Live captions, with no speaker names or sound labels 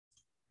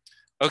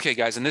Okay,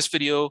 guys, in this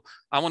video,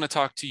 I want to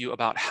talk to you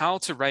about how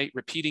to write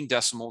repeating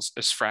decimals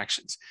as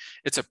fractions.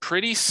 It's a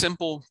pretty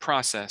simple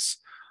process,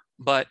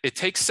 but it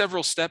takes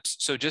several steps,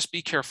 so just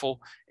be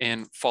careful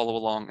and follow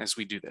along as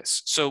we do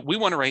this. So we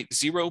want to write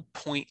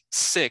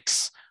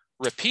 0.6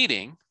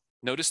 repeating.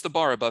 Notice the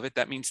bar above it.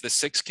 That means the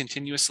 6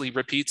 continuously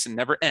repeats and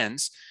never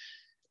ends.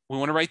 We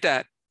want to write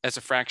that as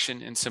a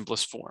fraction in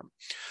simplest form.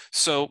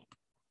 So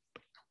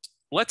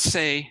let's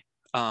say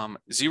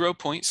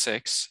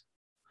 0.6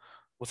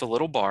 with a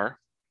little bar.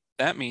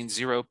 That means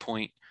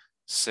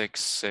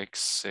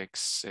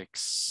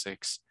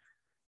 0.66666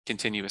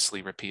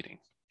 continuously repeating.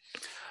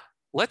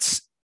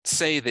 Let's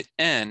say that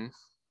n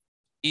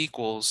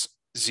equals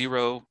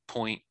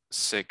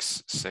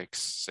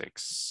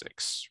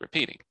 0.6666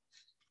 repeating.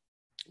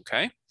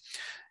 Okay?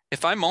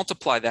 If I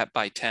multiply that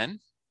by 10,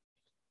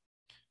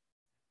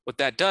 what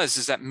that does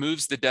is that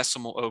moves the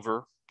decimal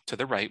over to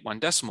the right one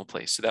decimal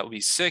place. So that would be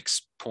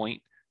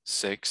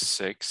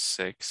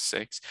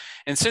 6.6666.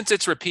 And since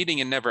it's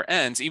repeating and never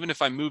ends, even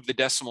if I move the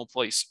decimal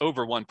place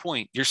over 1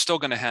 point, you're still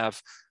going to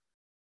have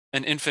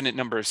an infinite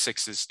number of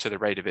sixes to the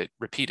right of it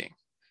repeating.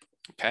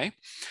 Okay.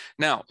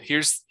 Now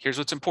here's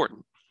what's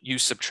important. You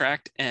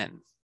subtract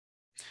n.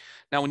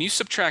 Now when you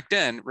subtract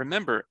n,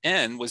 remember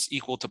n was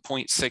equal to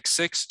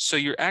 0.66. So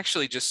you're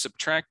actually just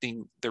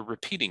subtracting the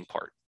repeating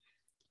part.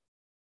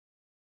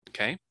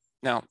 Okay.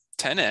 Now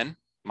 10n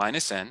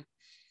minus n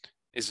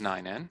is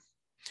 9n.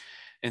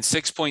 And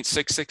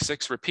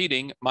 6.666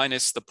 repeating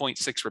minus the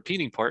 0.6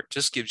 repeating part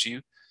just gives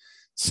you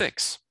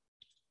 6.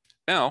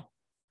 Now,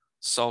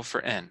 solve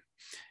for n.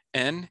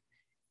 N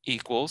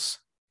equals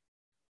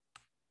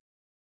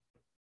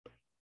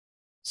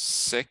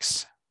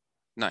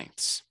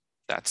 6/9.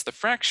 That's the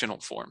fractional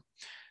form.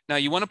 Now,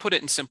 you want to put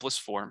it in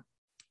simplest form.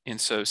 And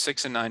so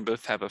 6 and 9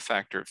 both have a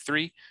factor of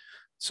 3.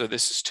 So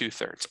this is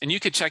 2/3. And you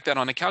could check that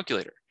on a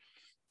calculator.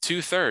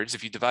 2/3,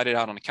 if you divide it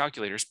out on a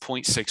calculator, is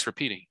 0.6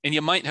 repeating. And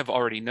you might have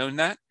already known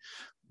that,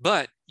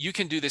 but you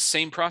can do the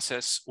same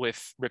process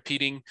with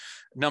repeating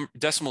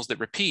decimals that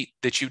repeat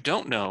that you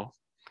don't know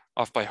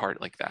off by heart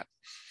like that.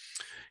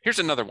 Here's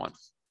another one.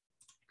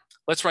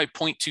 Let's write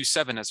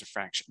 0.27 as a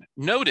fraction.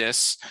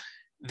 Notice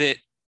that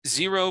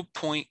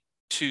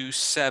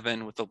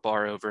 0.27 with a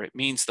bar over it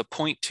means the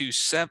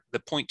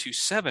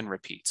 0.27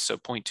 repeats. So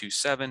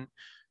 0.27,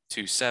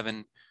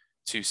 27,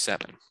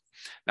 27.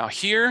 Now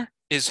here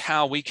is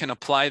how we can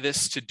apply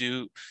this to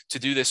do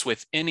this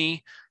with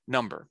any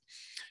number.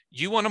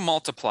 You want to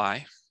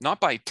multiply not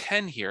by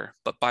 10 here,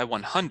 but by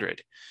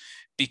 100,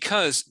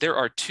 because there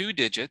are 2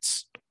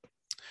 digits.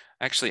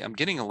 Actually, I'm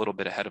getting a little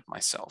bit ahead of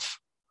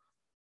myself.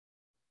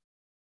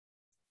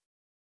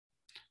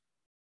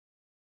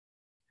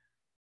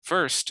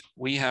 First,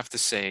 we have to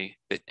say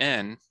that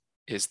n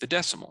is the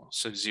decimal,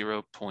 so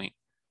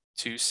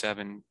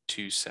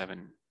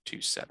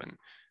 0.272727.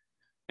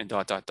 and ...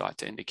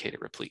 to indicate it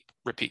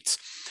repeats.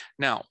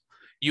 Now,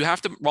 you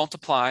have to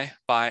multiply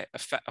by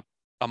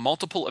a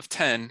multiple of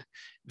 10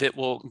 that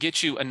will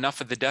get you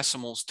enough of the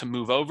decimals to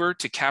move over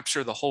to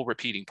capture the whole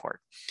repeating part.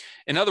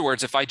 In other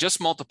words, if I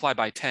just multiply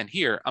by 10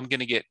 here, I'm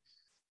going to get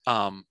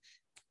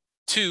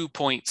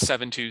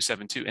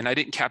 2.7272, and I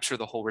didn't capture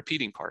the whole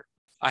repeating part.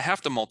 I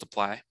have to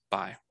multiply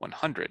by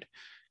 100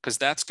 because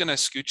that's going to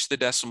scooch the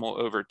decimal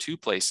over 2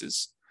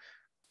 places.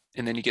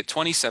 And then you get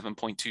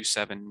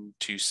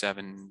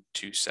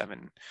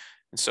 27.272727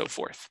 and so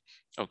forth.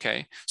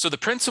 Okay, so the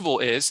principle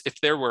is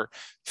if there were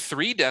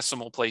 3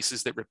 decimal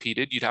places that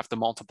repeated, you'd have to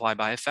multiply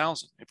by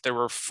 1,000. If there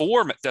were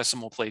 4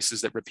 decimal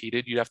places that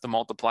repeated, you'd have to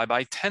multiply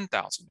by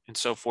 10,000 and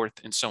so forth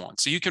and so on.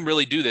 So you can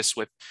really do this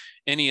with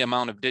any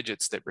amount of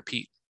digits that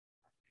repeat.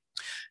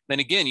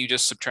 Then again, you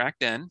just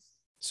subtract n,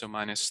 so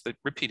minus the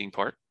repeating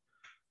part.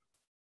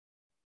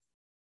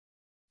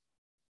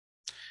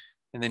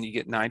 And then you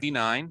get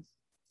 99.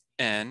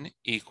 N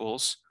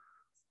equals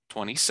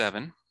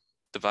 27,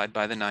 divide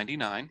by the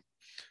 99.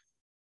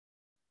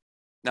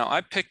 Now I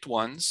picked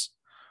ones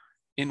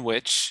in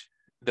which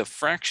the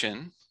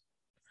fraction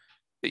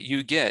that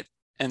you get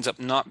ends up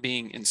not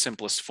being in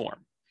simplest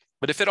form.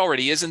 But if it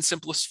already is in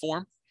simplest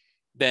form,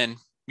 then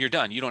you're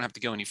done. You don't have to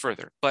go any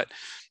further. But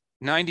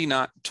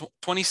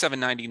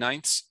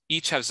 27/99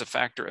 each has a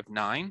factor of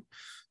 9.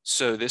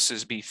 So this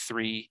is be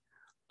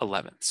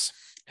 3/11.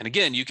 And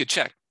again, you could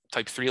check.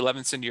 Type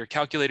 3/11 into your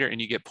calculator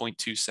and you get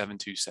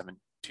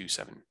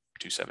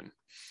 0.27272727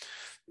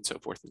 and so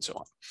forth and so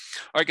on.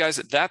 All right, guys,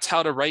 that's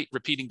how to write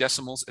repeating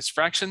decimals as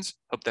fractions.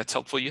 Hope that's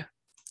helpful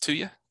to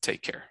you.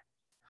 Take care.